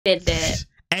did that.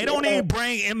 Hey, don't even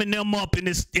bring Eminem up in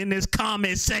this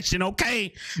comment section,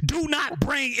 okay? Do not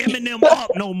bring Eminem up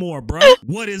no more, bro.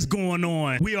 What is going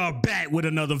on? We are back with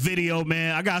another video,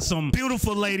 man. I got some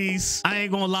beautiful ladies. I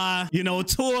ain't gonna lie. You know,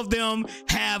 2 of them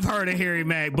have heard of Harry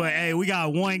Mack, but hey, we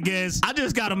got 1 guest. I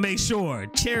just gotta make sure.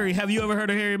 Cherry, have you ever heard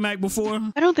of Harry Mack before?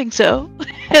 I don't think so.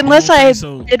 Unless I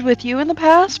did with you in the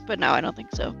past, but no, I don't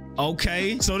think so.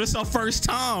 Okay, so this is our first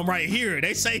time right here.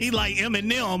 They say he like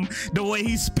Eminem the way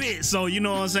he spit, so you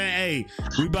know what I'm saying? Hey,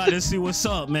 we about to see what's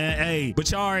up, man. Hey, but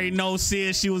y'all already know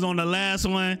Sid, she was on the last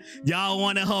one. Y'all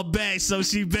wanted her back, so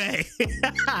she back.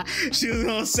 She was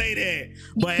gonna say that.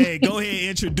 But hey, go ahead and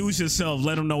introduce yourself.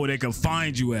 Let them know where they can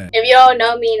find you at. If you don't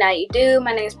know me, now you do.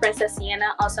 My name is Princess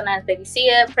Sienna, also known as Baby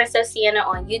Sia. Princess Sienna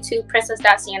on YouTube,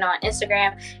 Princess.Sienna on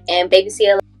Instagram, and Baby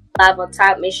Sia live on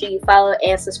top. Make sure you follow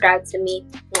and subscribe to me.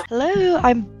 Hello,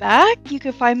 I'm back. You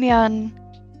can find me on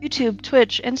YouTube,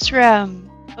 Twitch, Instagram,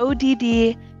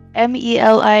 ODDMELISS_.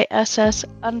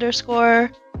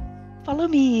 Follow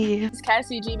me. It's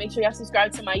Cassie G. Make sure y'all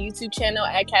subscribe to my YouTube channel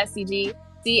at Cassie G.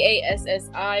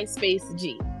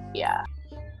 CASSI_G. Yeah.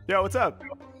 Yo, what's up?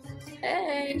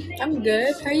 Hey, I'm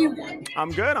good. How are you?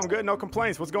 I'm good. I'm good. No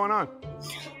complaints. What's going on?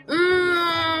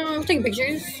 Taking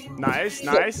pictures. Nice,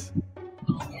 nice.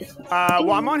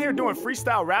 Well, I'm on here doing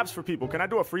freestyle raps for people. Can I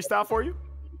do a freestyle for you?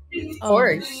 Of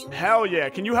course. Hell yeah.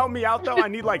 Can you help me out, though? I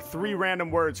need like 3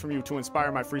 random words from you to inspire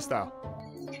my freestyle.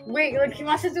 Wait, like he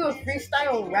wants to do a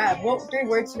freestyle rap. What 3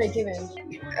 words should I give him?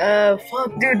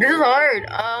 Fuck, dude, this is hard.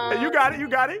 Hey, you got it. You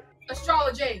got it.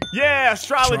 Astrology. Yeah,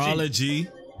 astrology. Astrology.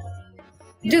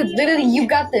 Dude, literally, you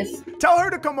got this. Tell her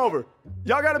to come over.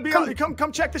 Y'all gotta be on.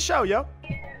 Come check the show, yo.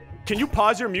 Can you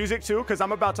pause your music too? Cause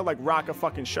I'm about to like rock a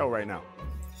fucking show right now.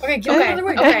 Okay,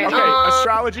 okay.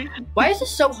 Astrology. Why is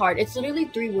this so hard? It's literally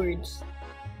 3 words.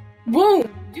 Womb.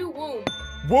 Do womb.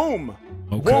 Womb.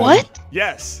 Okay. Womb. What?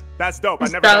 Yes, that's dope. I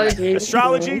never done that.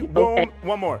 Astrology. Womb. Okay.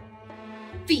 One more.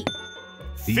 Feet.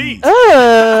 Feet.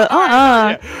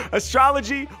 Yeah.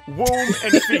 Astrology, womb,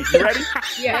 and feet. You ready?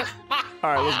 Yeah.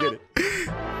 All right, let's get it.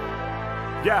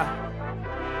 Yeah.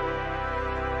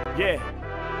 Yeah.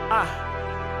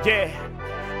 Yeah.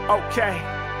 Okay.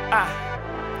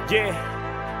 Yeah.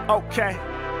 Okay.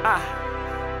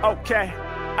 Okay.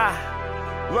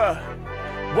 Look.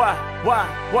 What?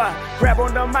 Grab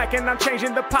on the mic and I'm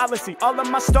changing the policy. All of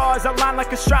my stars align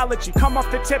like astrology. Come off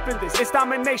the tip of this, it's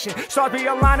domination. Stars be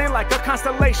aligning like a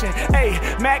constellation. Hey,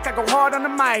 Mac, I go hard on the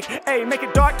mic. Hey, make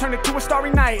it dark, turn it to a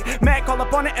starry night. Mac, all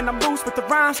up on it and I'm loose with the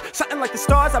rhymes. Something like the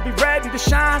stars, I'll be ready to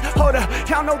shine. Hold up,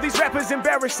 y'all know these rappers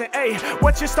embarrassing. Hey,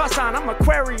 what's your star sign? I'm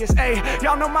Aquarius. Hey,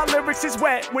 y'all know my lyrics is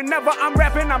wet. Whenever I'm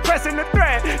rapping, I'm pressing the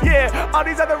thread. Yeah, all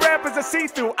these other rappers are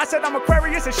see-through. I said I'm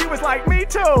Aquarius and she was like, me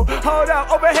too. Hold up,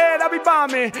 overhead, I'll be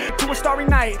bombing to a starry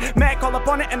night. Mac all up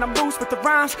on it and I'm loose with the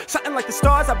rhymes. Something like the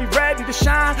stars, I'll be ready to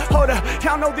shine. Hold up,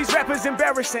 y'all know these rappers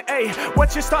embarrassing. Hey,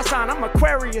 what's your star sign? I'm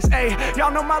Aquarius. Hey,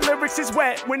 y'all know my lyrics is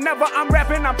wet. Whenever I'm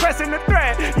rapping, I'm pressing the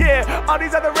thread. Yeah, all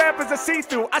these other rappers are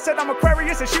see-through. I said I'm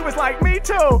Aquarius and she was like, me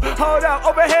too. Hold up,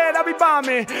 overhead, I'll be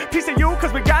bombing. Piece of you,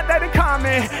 cause we got that in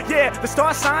common. Yeah, the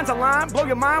star signs align, blow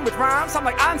your mind with rhymes. I'm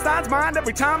like Einstein's mind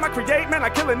every time I create. Man, I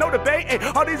kill it, no debate. Hey,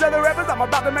 all these other rappers, I'm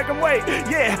about to make them wait.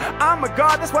 Yeah, I'm a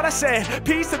god, that's what I said.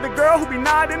 Peace to the girl who be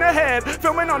nodding her head.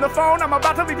 Filming on the phone, I'm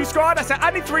about to leave you scarred. I said,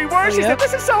 I need 3 words. She said,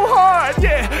 this is so hard.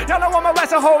 Yeah, y'all know I'ma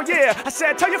last a whole year. I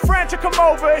said, tell your friend to come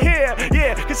over here.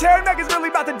 Yeah, cause Harry Mack is really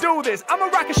about to do this. I'ma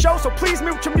rock a show, so please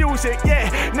mute your music.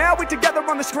 Yeah, now we together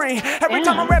on the screen. Every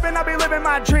time I'm rapping, I be living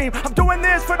my dream. I'm doing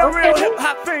this for the real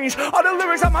hip-hop fiends. All the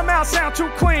lyrics out my mouth sound too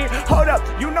clean. Hold up,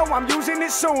 you know I'm using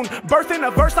it soon. Birthing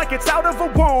a verse like it's out of a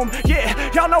womb. Yeah,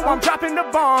 y'all know I'm dropping the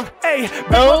bomb. Hey,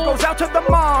 big love goes out to the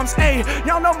moms. Hey,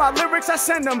 y'all know my lyrics, I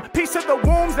send them. Piece of the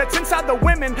wombs that's inside the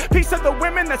women. Piece of the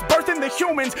women that's birthing the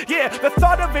humans. Yeah, the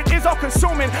thought of it is all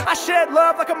consuming. I shed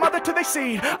love like a mother to their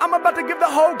seed. I'm about to give the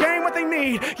whole game what they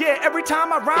need. Yeah, every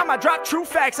time I rhyme, I drop true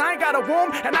facts. I ain't got a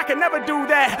womb, and I can never do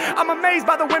that. I'm amazed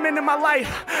by the women in my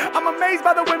life. I'm amazed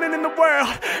by the women in the world.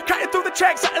 Cutting through the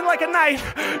tracks, something like a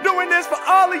knife. Doing this for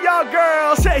all of y'all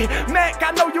girls. Hey, Mac,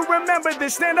 I know you remember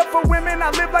this. Stand up for women, I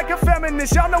live like a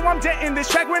feminist. Y'all know I'm denting this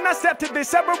track when I step to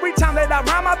this. Every time that I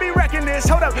rhyme, I be wrecking this.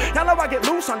 Hold up, y'all know I get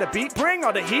loose on the beat. Bring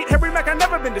all the heat. Harry Mack, I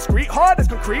never been discreet. Hard as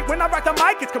concrete. When I rock the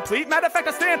mic, it's complete. Matter of fact,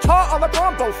 I stand tall all up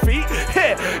on both feet.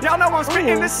 Yeah, y'all know I'm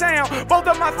spitting the sound. Both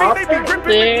of my feet, they be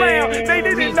gripping the ground. They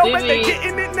didn't know, but they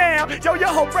getting it now. Yo, your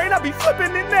whole brain, I be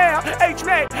flipping it now.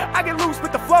 H-Mac, I get loose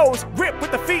with the flows. Rip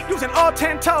with the feet, using all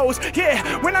 10 toes. Yeah,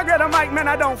 when I grab a mic, man,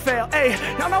 I don't fail. Hey,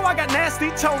 y'all know I got nasty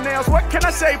toenails. What can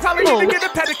I say? Probably need to get a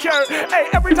pedicure. Hey,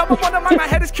 every time I'm on the I'm like, my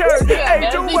head is curved. Hey,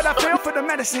 do what I feel for the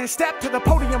medicine. Step to the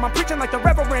podium, I'm preaching like the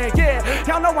reverend. Yeah,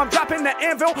 y'all know I'm dropping the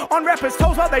anvil on rappers'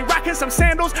 toes while they rocking some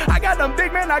sandals. I got them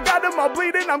big, man, I got them all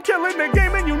bleeding. I'm killing the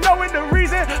game and you knowin' the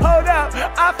reason. Hold up,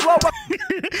 I flow up.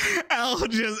 I'll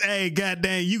just, hey,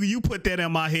 goddamn, you put that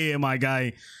in my head, my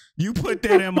guy. You put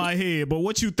that in my head. But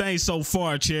what you think so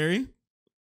far, Cherry?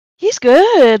 He's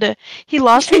good. He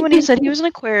lost me when he said he was an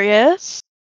Aquarius,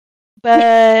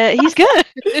 but he's good.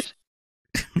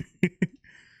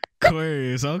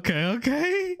 Aquarius,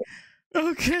 okay.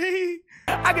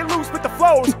 I get loose with the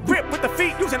flows, rip with the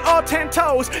feet, using all 10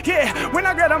 toes. Yeah, when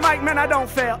I get a mic, man, I don't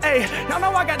fail. Hey, y'all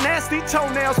know I got nasty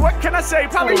toenails. What can I say?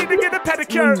 Probably need to get a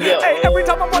pedicure. Hey, every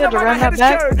time I'm on the mic, my head is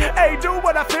curved. Hey, do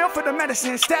what I feel for the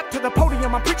medicine. Step to the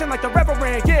podium, I'm preaching like the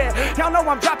reverend. Yeah, y'all know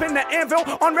I'm dropping the anvil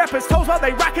on rappers' toes while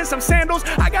they rocking some sandals.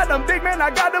 I got them big, man, I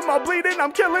got them all bleeding.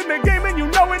 I'm killing the game and you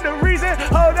knowin' the reason.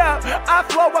 Hold up, I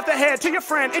flow off the head to your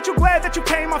friend. Ain't you glad that you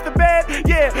came off the bed?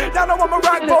 Yeah, y'all know I'ma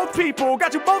rock both people.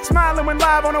 Got you both smiling when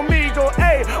live on Omegle.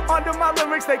 Hey, under my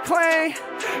lyrics they claim.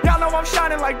 Y'all know I'm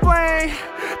shining like bling.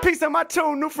 Peace in my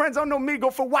tune. New friends on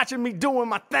Omegle for watching me doing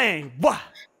my thing. What?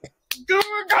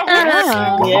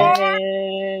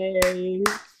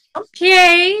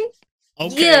 Okay.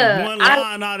 Yeah, one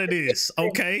line out of this.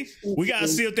 Okay, we gotta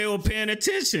see if they were paying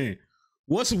attention.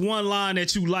 What's one line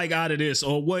that you like out of this,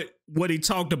 or what he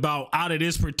talked about out of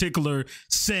this particular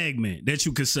segment that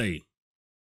you could say?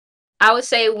 I would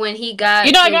say when he got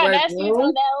I got nasty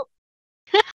on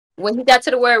that. When he got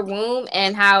to the word womb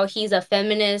and how he's a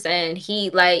feminist and he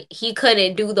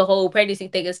couldn't do the whole pregnancy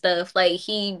thing and stuff. Like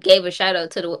he gave a shout out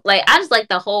to the I just like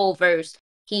the whole verse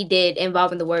he did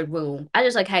involving the word womb. I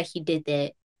just like how he did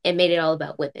that and made it all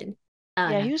about women.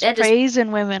 Yeah, he was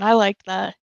praising women. I liked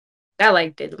that. I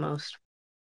liked it the most.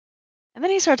 And then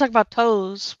he started talking about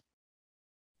toes.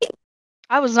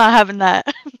 I was not having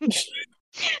that.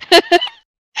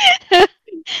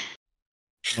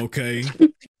 Okay,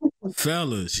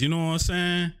 fellas, you know what I'm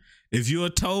saying? If you're a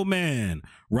toe man,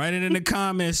 write it in the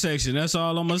comment section. That's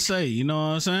all I'm gonna say. You know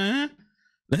what I'm saying?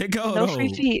 Let it go. No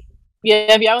free feet.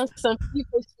 Yeah, if y'all want some feet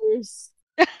pictures.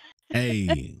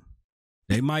 Hey,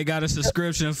 they might got a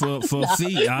subscription for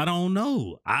feet. I don't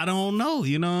know.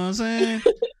 You know what I'm saying?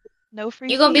 No free.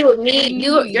 You're gonna be with me.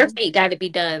 Your feet got to be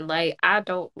done. Like I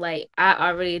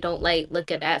already don't like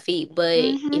looking at feet. But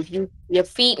if your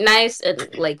feet nice and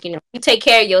you take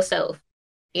care of yourself.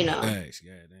 Thanks,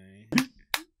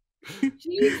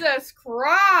 Jesus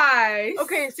Christ.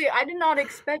 Okay, see, I did not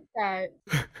expect that.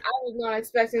 I was not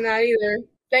expecting that either.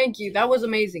 Thank you. That was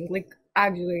amazing.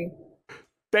 Actually.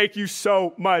 Thank you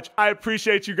so much. I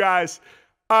appreciate you guys.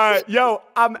 Yo,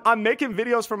 I'm making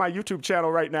videos for my YouTube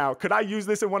channel right now. Could I use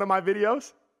this in one of my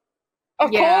videos?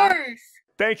 Of course.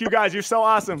 Thank you guys. You're so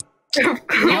awesome. I don't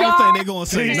think they're gonna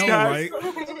say no, guys.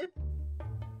 right?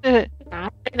 I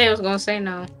don't think they was gonna say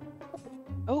no.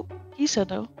 Oh, he said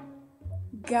no.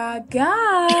 Gaga,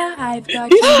 I've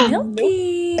got you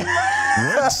milky.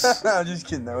 What? I'm just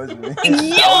kidding. That wasn't me.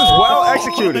 That was well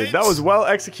executed. That was well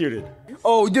executed.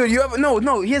 Oh, dude, you have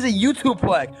no. He has a YouTube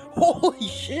plaque. Holy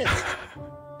shit!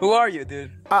 Who are you,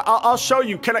 dude? I'll show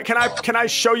you. Can I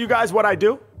show you guys what I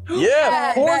do? Yeah,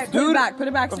 of course, dude. Put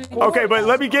it back. Okay, but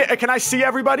let me get. Can I see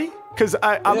everybody? Because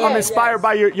I'm inspired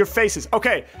by your faces.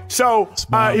 Okay, so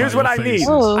here's what I need.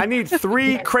 I need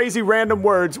 3 crazy random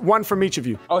words, one from each of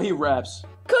you. Oh, he raps.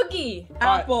 Cookie,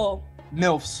 apple,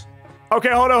 MILFs. Okay,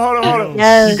 hold on.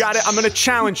 Yes. You got it. I'm gonna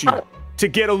challenge you to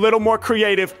get a little more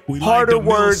creative, We like harder the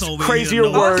words, milfs over crazier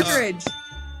here, no words. ostrich,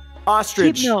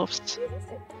 Ostrich. Keep milfs.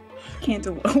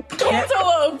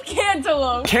 cantaloupe,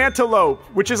 Cantaloupe,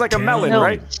 which is like a melon, Milf.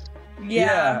 right?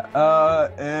 Yeah.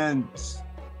 And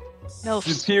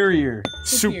Milfs.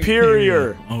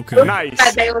 Superior. Okay.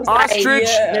 Nice. They was Ostrich,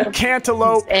 like,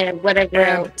 cantaloupe, and whatever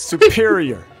and else.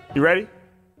 superior. You ready?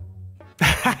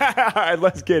 All right,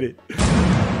 let's get it.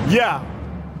 Yeah.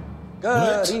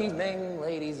 Good evening,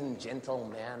 ladies and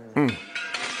gentlemen.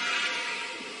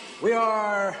 We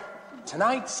are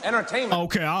tonight's entertainment.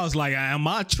 Okay, I was like, am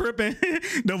I tripping?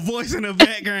 The voice in the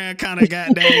background kind of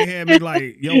goddamn had me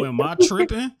like, yo, am I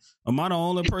tripping? Am I the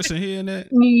only person hearing that?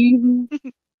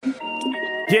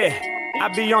 Yeah, I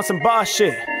be on some boss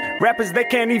shit. Rappers, they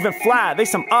can't even fly, they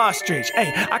some ostrich.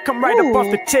 Hey, I come right up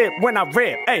off the tip when I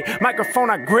rip. Hey,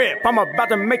 microphone I grip, I'm about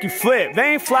to make you flip.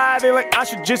 They ain't fly, they like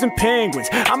ostriches and penguins.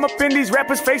 I'm up in these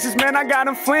rappers' faces, man, I got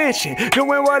them flinching.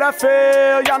 Doing what I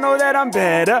feel, y'all know that I'm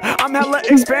better. I'm hella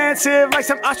expansive, like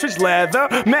some ostrich leather.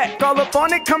 MACK all up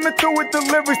on it, coming through with the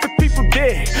lyrics. The people people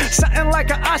dig. Something like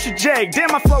an ostrich egg.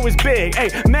 Damn, my flow is big. Hey,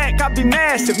 Mac, I be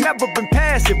massive. Never been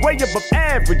passive. Way above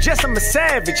average. Yes, I'm a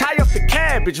savage. High off the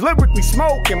cabbage. Lyrically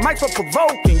smoking. Mics for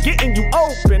provoking. Getting you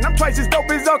open. I'm twice as dope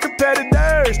as all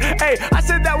competitors. Hey, I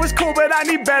said that was cool, but I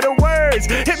need better words.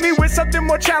 Hit me with something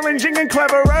more challenging and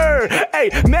cleverer. Hey,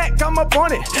 Mac, I'm up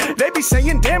on it. They be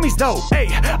saying, damn, he's dope. Hey,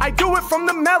 I do it from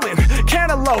the melon.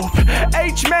 Cantaloupe.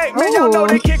 H-Mac, man, y'all know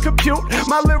they can't compute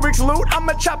my lyrics loot. I'm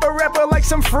a chopper rapper like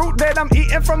some fruit that I'm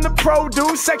eating from the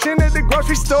produce section of the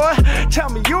grocery store. Tell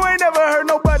me, you ain't ever heard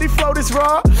nobody flow this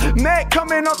raw. Mac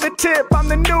coming off the tip, I'm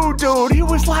the new dude. He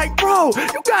was like, bro,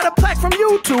 you got a plaque from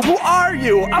YouTube. Who are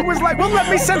you? I was like, well, let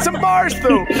me send some bars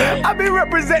through. I be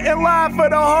representing live for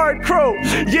the hard crew.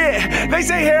 Yeah, they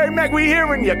say, Harry Mack, we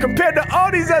hearing ya. Compared to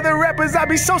all these other rappers, I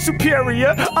be so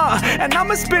superior. And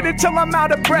I'ma spit it till I'm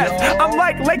out of breath. I'm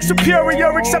like Lake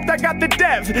Superior, except I got the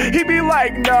depth. He be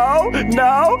like, no,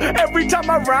 no. Every time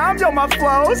I rhyme, yo, my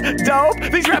flow's dope.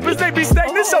 These rappers, they be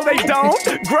stagnant, so they don't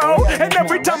grow. And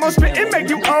every time I'm spitting, make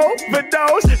you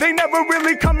overdose. They never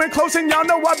really coming close, and y'all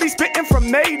know I be spitting from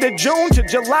May to June to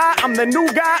July. I'm the new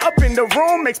guy up in the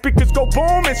room, make speakers go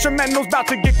boom. Instrumentals about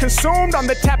to get consumed. On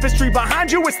the tapestry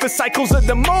behind you, it's the cycles of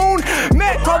the moon.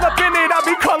 Man, call up in it, I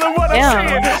be calling what I'm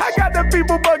saying. I got the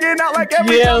people bugging out like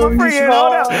every time I'm freeing.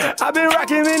 Hold up, I've been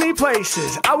rocking many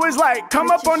places. I was like,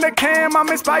 come up on the cam, I'm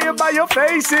inspired by your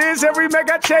faces. Every Mac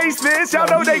I chase this, y'all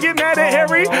know they get mad at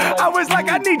Harry. I was like,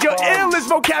 I need your illest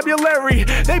vocabulary.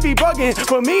 They be bugging,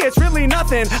 for me it's really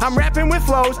nothing. I'm rapping with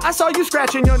flows, I saw you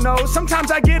scratching your nose.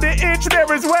 Sometimes I get an itch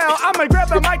there as well. I'ma grab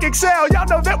the mic excel, y'all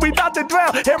know that we about to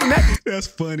dwell. Harry Mack. That's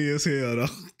funny as hell though.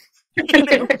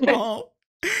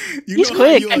 You He's know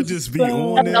quick. how you'll just be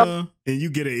on there and you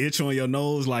get an itch on your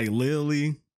nose like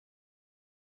Lily?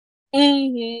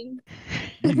 Mm-hmm.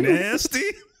 You nasty?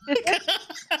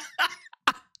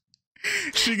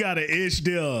 She got an itch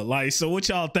there. Like, so what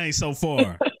y'all think so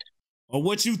far? Or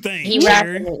what you think? He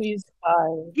Jerry? He's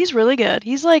fine. He's really good.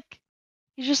 He's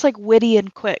just like witty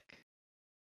and quick.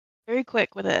 Very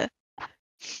quick with it.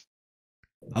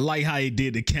 I like how he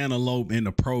did the cantaloupe and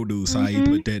the produce, how he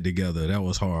put that together. That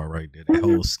was hard right there. That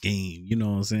whole scheme. You know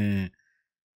what I'm saying?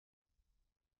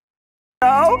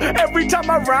 Every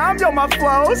time I rhyme, yo, my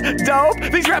flow's dope.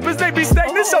 These rappers, they be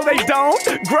stagnant, so they don't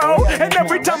grow. And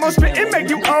every time I'm spitting, make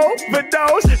you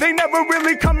overdose. They never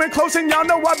really coming close, and y'all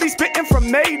know I be spitting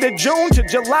from May to June to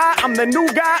July. I'm the new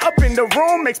guy up in the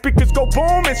room, make speakers go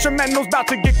boom. Instrumentals about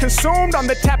to get consumed. On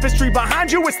the tapestry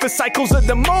behind you, it's the cycles of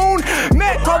the moon.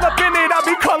 Man, call up in it, I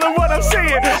be calling what I'm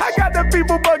saying. I got the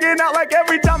people bugging out like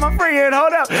every time I'm freeing.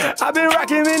 Hold up, I've been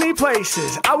rocking many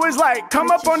places. I was like, come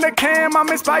up on the cam, I'm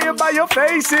inspired by your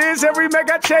faces. Every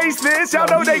Mac I chase this, y'all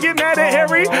know they get mad at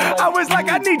Harry. I was like,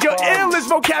 I need your illest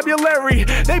vocabulary.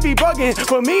 They be bugging,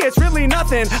 for me it's really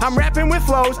nothing. I'm rapping with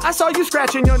flows, I saw you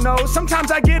scratching your nose.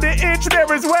 Sometimes I get an itch there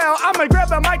as well. I'ma grab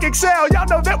the mic excel, y'all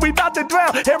know that we about to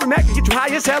dwell. Every Mac can get you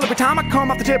high as hell. Every time I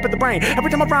come off the tip of the brain, every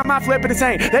time I rhyme I flip it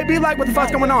insane. They be like, what the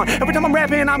fuck's going on? Every time I'm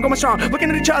rapping I'm going strong. Looking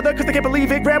at each other cause they can't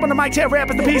believe it. Grab on the mic, tear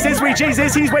rappers the pieces. Sweet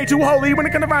Jesus, he's way too holy. When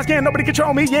it comes to rhymes can't nobody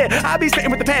control me. Yeah, I be spitting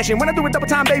with the passion. When I do it double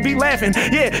time they be laughing.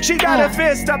 Yeah, she got a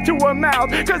fist up to her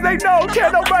mouth cause they know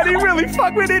can't nobody really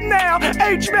fuck with it now.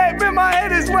 H-Mac in my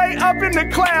head is way up in the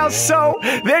clouds. So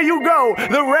there you go,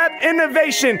 the rap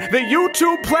innovation. The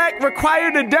YouTube plaque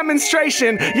required a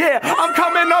demonstration. Yeah, I'm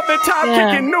coming off the top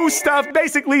kicking new stuff.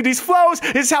 Basically these flows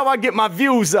is how I get my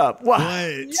views up. What?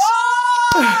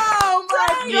 Oh my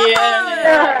god!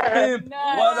 Yeah.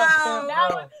 What a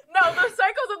pimp, No, the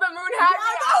cycles of the moon had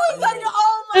me. I was like,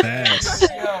 oh my Facts.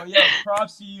 Yo,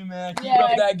 props to you, man. Keep Yeah,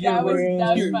 up that good that was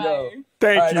work. Here, fire. yo.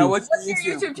 Thank All right, you. now what's What's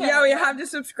your YouTube channel? Yeah, we have to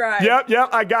subscribe. Yep,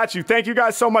 I got you. Thank you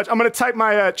guys so much. I'm gonna type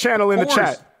my channel in the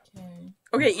chat.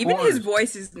 Okay, even his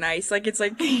voice is nice. Like it's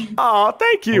like Oh,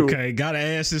 thank you. Okay, gotta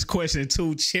ask this question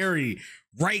too, Cherry.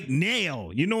 Right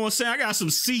now, you know what I'm saying? I got some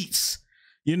seats,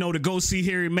 you know, to go see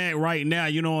Harry Mack right now.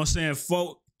 You know what I'm saying?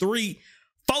 Four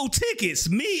tickets.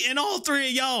 Me and all three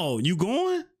of y'all. You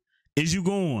going? Is you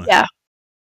going? Yeah.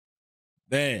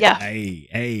 Yeah.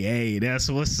 Hey, that's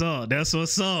what's up. That's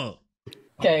what's up.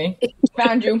 Okay,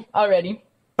 found you already.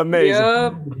 Amazing.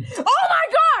 Yep. Oh my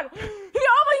god! He's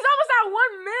almost at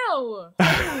 1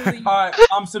 mil. All right,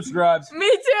 I'm subscribed. Me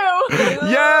too.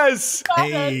 Yes.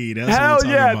 Hey, that's Hell what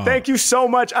I'm yeah. talking about. Thank you so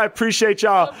much. I appreciate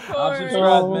y'all. Of I'm course.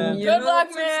 subscribed, man. Good luck,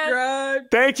 man.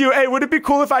 Thank you. Hey, would it be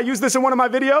cool if I use this in one of my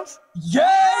videos? Yes!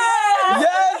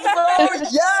 Yes, bro!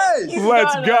 Yes!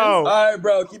 Let's go. All right,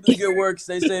 bro. Keep up the good work.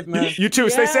 Stay safe, man. You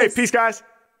too. Stay safe. Peace, guys.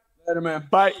 Later, man.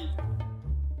 Bye.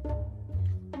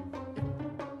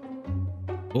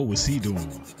 What was he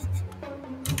doing?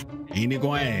 Ain't it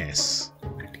gonna ask?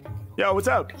 Yo, what's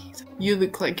up? You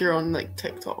look like you're on like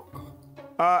TikTok.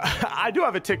 I do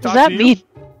have a TikTok. Does that mean?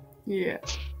 Yeah.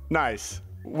 Nice.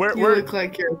 You Where look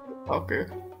like you're a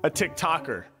TikToker. a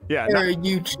TikToker? Yeah. You're a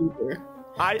YouTuber.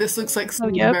 This looks like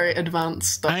some very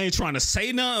advanced stuff. I ain't trying to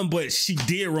say nothing, but she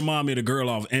did remind me of the girl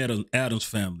off Adam's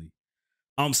Family.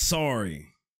 I'm sorry.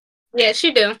 Yeah,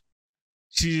 she do.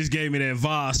 She just gave me that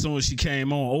vibe as soon as she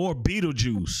came on. Or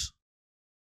Beetlejuice.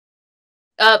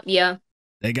 Yeah.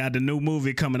 They got the new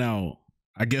movie coming out.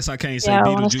 I guess I can't say Yeah, I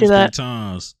wanna see Beetlejuice 3 that.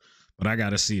 times, but I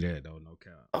gotta see that though. No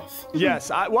cap. Yes.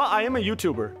 I am a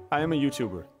YouTuber. I am a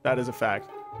YouTuber. That is a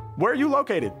fact. Where are you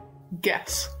located?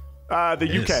 Guess. The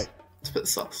UK. It's a bit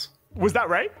sus. Was that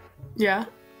right? Yeah.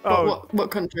 Oh. What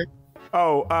country?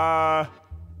 Oh,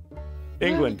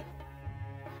 England.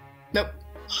 Nope.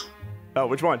 Oh,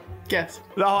 which one? Guess.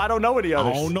 No, I don't know any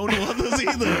others. I don't know no others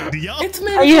either. Do y'all? It's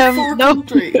made up of 4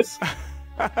 countries.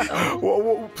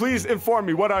 Well, please inform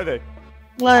me. What are they?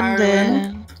 London.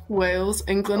 Ireland, Wales,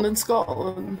 England, and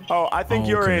Scotland. Oh, I think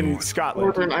you're in Scotland.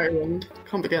 Northern Ireland.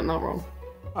 Can't be getting that wrong.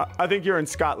 I think you're in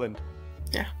Scotland.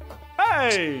 Yeah.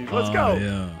 Hey, let's go.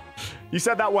 Yeah. You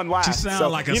said that one last. She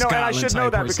sound like a and I Scotland should know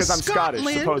type that person. because I'm Scottish,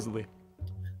 Scotland. supposedly.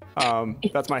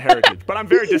 That's my heritage, but I'm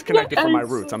very disconnected from my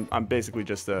roots. I'm basically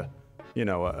just a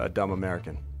dumb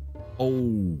American.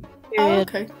 Oh.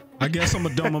 Okay. I guess I'm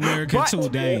a dumb American But too,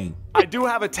 dang. I do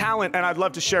have a talent, and I'd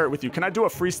love to share it with you. Can I do a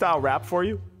freestyle rap for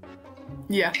you?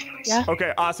 Yeah. Yeah.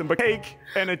 Okay, awesome. But cake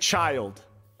and a child.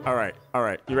 All right.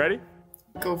 You ready?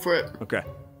 Go for it. Okay.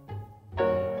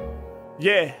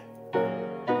 Yeah.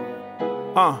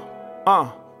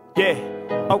 Yeah.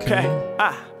 Okay.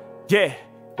 Yeah.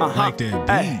 Like that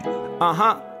beat.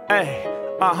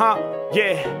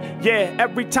 Yeah.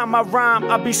 Every time I rhyme,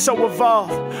 I be so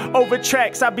evolved. Over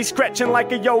tracks, I be scratching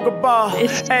like a yoga ball.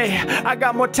 Hey, I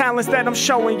got more talents that I'm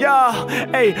showing y'all.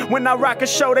 Hey, when I rock a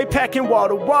show, they packing wall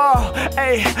to wall.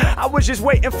 Hey, I was just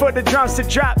waiting for the drums to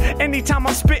drop. Anytime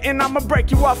I'm spitting, I'ma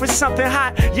break you off with something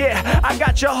hot. Yeah, I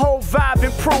got your whole vibe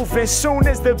improving. Soon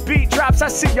as the beat drops, I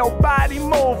see your body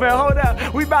moving. Hold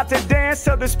up, we about to dance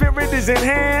till the spirit is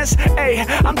enhanced. Hey,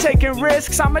 I'm taking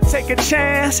risks, I'ma take a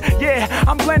chance. Yeah,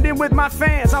 I'm blending with my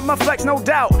fans, I'ma flex no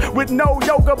doubt. With no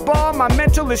yoga ball, my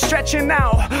mental is stretching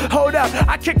out. Hold up,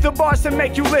 I kick the bars to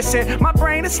make you listen. My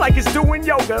brain, it's like it's doing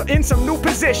yoga in some new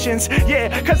positions.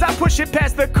 Yeah, cause I push it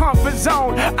past the comfort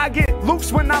zone. I get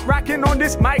loose when I'm rocking on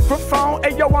this microphone.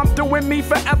 Hey yo, I'm doing me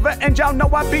forever, and y'all know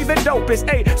I be the dopest.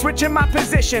 Hey, switching my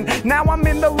position, now I'm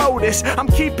in the lotus. I'm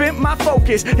keeping my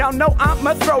focus, y'all know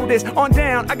I'ma throw this on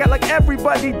down. I got like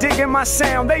everybody digging my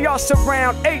sound. They all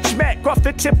surround MACK off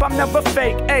the tip, I'm never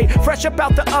fake. Hey, fresh up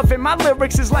out the oven, my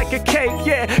lyrics is like a cake,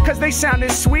 yeah, cause they sounding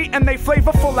sweet and they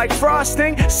flavorful like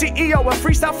frosting. CEO of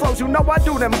Freestyle Flows, you know I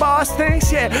do them boss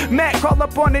things, yeah. Mac, call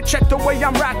up on it, check the way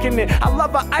I'm rocking it. I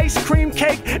love an ice cream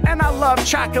cake and I love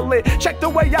chocolate. Check the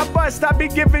way I bust, I be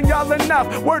giving y'all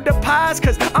enough. Word to pies,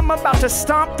 cause I'm about to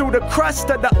stomp through the crust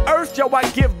of the earth. Yo, I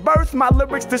give birth, my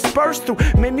lyrics dispersed through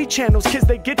many channels. Kids,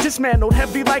 they get dismantled,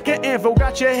 heavy like an anvil.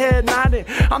 Got your head nodding,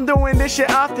 I'm doing this shit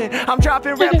often. I'm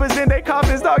dropping rappers in they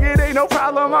coffins, dog, it ain't no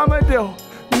problem, I'ma do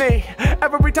me.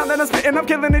 Every time that I'm spitting, I'm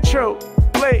killing it true.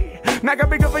 Mac, I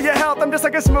be good for your health, I'm just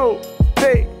like a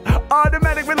smoothie.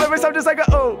 Automatic with lyrics, I'm just like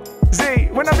a O-Z.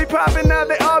 When I be popping now,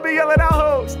 they all be yelling out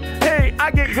hoes. Hey,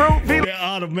 I get groovy. That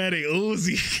automatic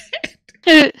Uzi.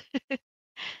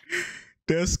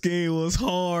 That scheme was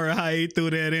hard. How he threw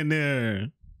that in there.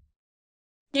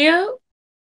 Yeah.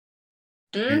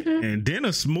 And then a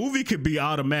smoothie could be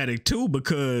automatic too,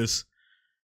 because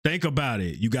think about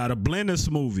it. You got to blend a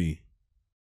smoothie.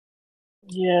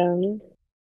 Yeah.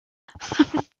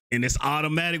 And it's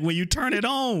automatic when you turn it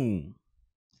on.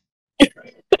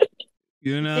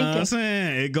 You know what I'm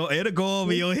saying? It'll go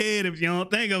over your head if you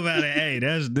don't think about it. Hey,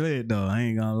 that's good though. I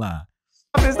ain't gonna lie.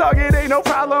 This dog, it ain't no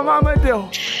problem, I'ma do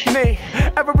me.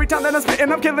 Every time that I'm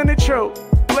spitting, I'm killing it true.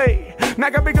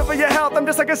 Mac, I be good for your health, I'm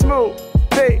just like a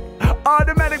smoothie.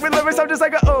 Automatic with lyrics, I'm just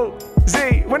like a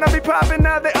O-Z. When I be popping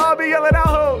now, they all be yelling out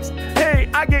hoes. Hey,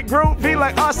 I get groovy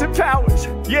like Austin Powers.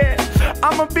 Yeah,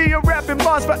 I'ma be a rapping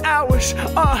boss for hours.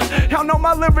 Y'all know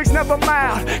my lyrics never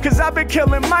mild, cause I've been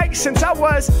killing mics since I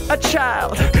was a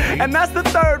child. And that's the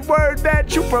third word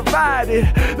that you provided.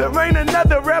 There ain't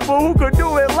another rapper who could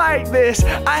do it like this.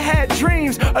 I had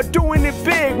dreams of doing it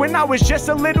big when I was just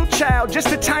a little child,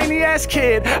 just a tiny ass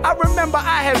kid. I remember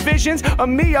I had visions of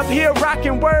me up here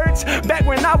rocking words back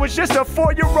when I was just a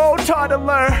 4-year-old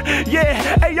toddler. Yeah,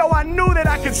 hey yo, I knew that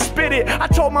I could spit it. it. I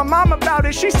told my mom about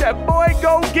it. She said, boy,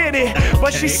 go get it.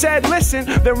 But she said, listen,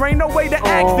 there ain't no way to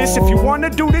act this. If you wanna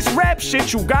do this rap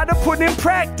shit, you gotta put in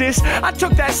practice. I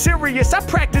took that serious. I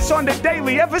practice on the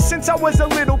daily. Ever since I was a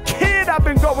little kid, I've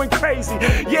been going crazy.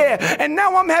 Yeah, and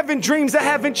now I'm having dreams of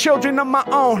having children of my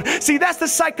own. See, that's the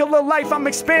cycle of life. I'm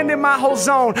expanding my whole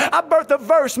zone. I birth a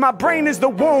verse. My brain is the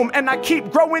womb, and I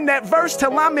keep growing that verse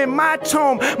till I'm in my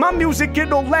tomb. My music,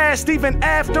 it'll last even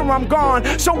after I'm gone.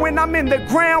 So when I'm in the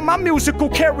ground, my music will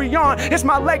carry on. It's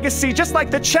my legacy, just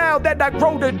like the child that I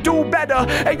grow to do better.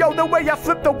 Hey yo, the way I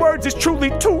flip the words is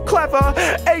truly too clever.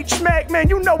 H-Mac, man,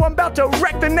 you know I'm about to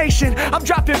wreck the nation. I'm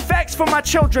dropping facts for my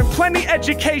children, plenty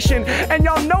education. And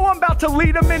y'all know I'm about to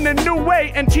lead them in a new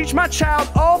way and teach my child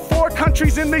all 4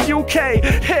 countries in the UK.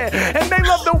 Yeah, and they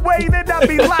love the way that I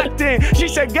be locked in. She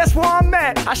said, guess where I'm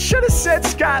at? I should have said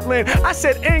Scotland. I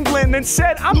said England and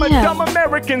said I'm a dumb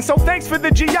American. So thanks for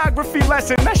the geography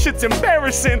lesson. That shit's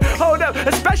embarrassing. Hold up,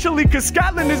 especially cause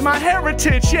Scotland is my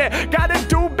heritage. Yeah, gotta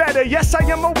do better. Yes, I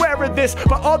am aware of this,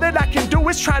 but all that I can do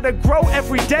is try to grow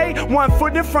every day, 1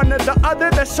 foot in front of the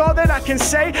other. That's all that I can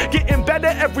say. Getting better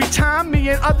every time me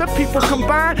and other people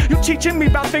combine. You teaching me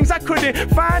about things I couldn't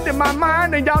find in my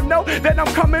mind, and y'all know that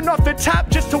I'm coming off the top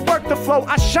just to work the flow.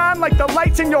 I shine like the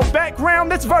lights in your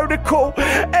background that's vertical.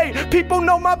 Hey, people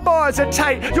know my bars are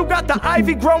tight. You got the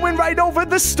ivy growing right over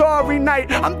the starry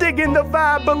night. I'm digging the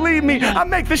vibe, believe me. I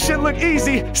make this shit look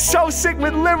easy. So sick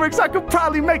with lyrics, I could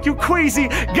probably make you queasy.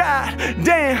 God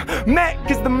damn, Mac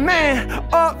is the man.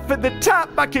 Up for the top,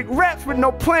 I kick raps with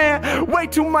no plan. Way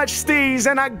too much steez,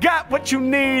 and I got what you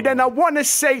need. And I wanna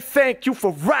say thank you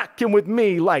for rocking with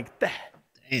me like that.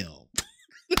 Damn.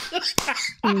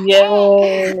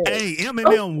 Yeah. Hey,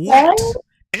 Eminem, what?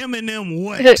 Eminem,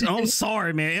 what? I'm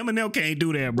sorry, man. Eminem can't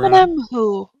do that, bro. Eminem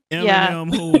who?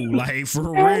 Eminem who? Like,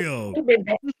 for real.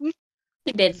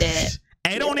 He did that.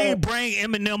 Hey, don't even bring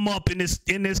Eminem up in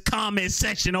this comment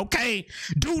section, okay?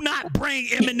 Do not bring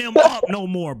Eminem up no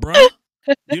more, bro.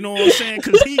 You know what I'm saying?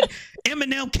 Because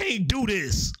Eminem can't do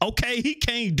this, okay? He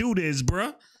can't do this,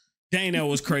 bro. Dang, that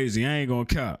was crazy. I ain't gonna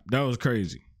cop. That was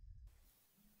crazy.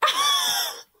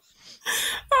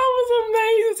 That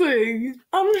was amazing.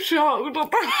 I'm shocked.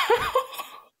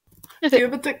 Do you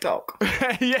have a TikTok?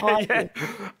 Yeah.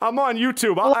 I'm on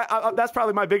YouTube. That's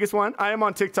probably my biggest one. I am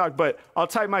on TikTok, but I'll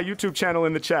type my YouTube channel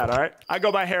in the chat, all right? I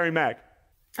go by Harry Mack.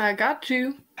 I got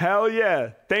you. Hell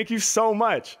yeah. Thank you so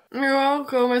much. You're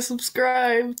welcome. I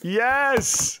subscribed.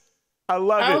 Yes. I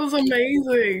love it. That was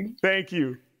amazing. Thank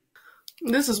you.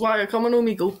 This is why I come on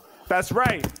Omegle. That's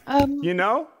right. You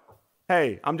know?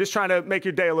 Hey, I'm just trying to make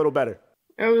your day a little better.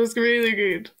 It was really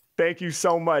good. Thank you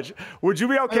so much. Would you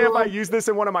be okay if I use this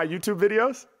in one of my YouTube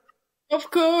videos? Of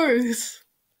course.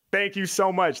 Thank you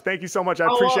so much. Thank you so much.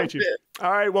 I appreciate you.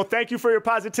 All right. Well, thank you for your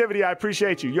positivity. I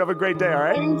appreciate you. You have a great day. All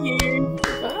right. Thank you.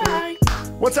 Bye.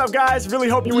 What's up, guys? Really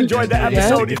hope you enjoyed the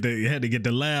episode. You had to get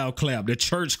the loud clap, the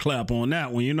church clap on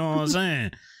that one. You know what I'm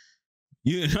saying?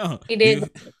 You know. He did.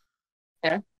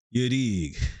 You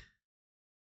dig.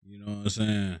 You know what I'm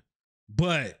saying?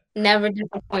 But never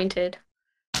disappointed.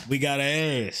 We gotta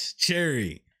ask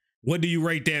Cherry, what do you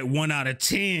rate that 1 out of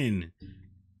 10?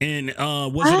 And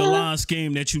was it a line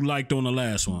scheme that you liked on the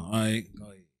last one? All right, go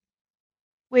ahead.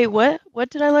 Wait, what? What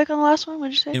did I like on the last one? What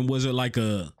did you say? And was it like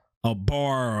a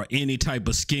bar or any type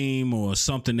of scheme or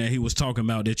something that he was talking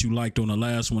about that you liked on the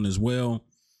last one as well?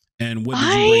 And what did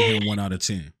you rate him 1 out of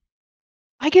 10?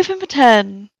 I give him a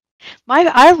 10.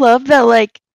 I love that,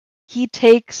 like, he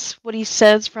takes what he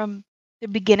says from the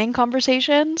beginning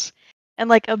conversations and,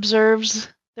 like, observes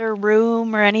their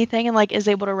room or anything and, like, is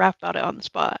able to rap about it on the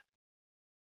spot.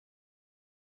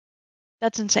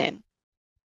 That's insane.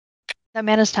 That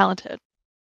man is talented.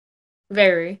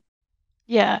 Very.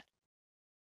 Yeah.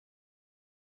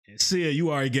 See,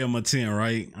 you already gave him a 10,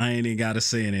 right? I ain't even got to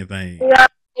say anything. Yeah,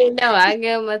 no, I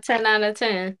give him a 10 out of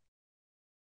 10.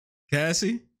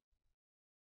 Cassie?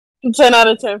 10 out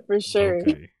of 10 for sure.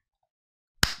 Okay.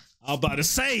 I was about to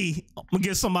say, I'm gonna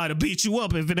get somebody to beat you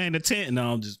up if it ain't a 10.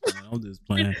 No, I'm just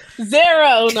playing.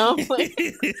 0. No.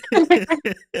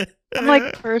 I'm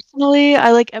like, personally,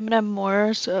 I like Eminem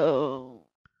more, so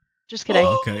just kidding.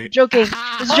 Okay. Joking.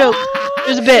 It's a joke.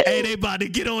 There's a bit. Hey, they about to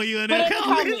get on you in the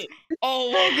comments.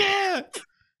 Oh my god.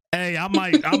 Hey, I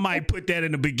might put that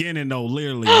in the beginning though,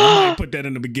 literally. I might put that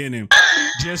in the beginning.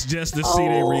 Just to see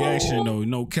their reaction though.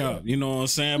 No cap. You know what I'm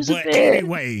saying? But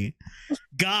anyway,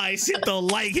 guys, hit the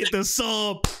like, hit the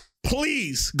sub.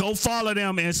 Please go follow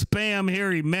them and spam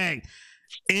Harry Mack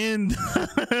in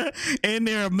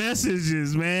their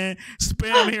messages, man.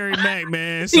 Spam Harry Mack,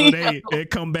 man. So they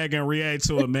come back and react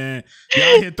to it, man.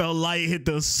 Y'all hit the like, hit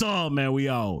the sub, man. We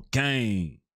all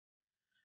gang.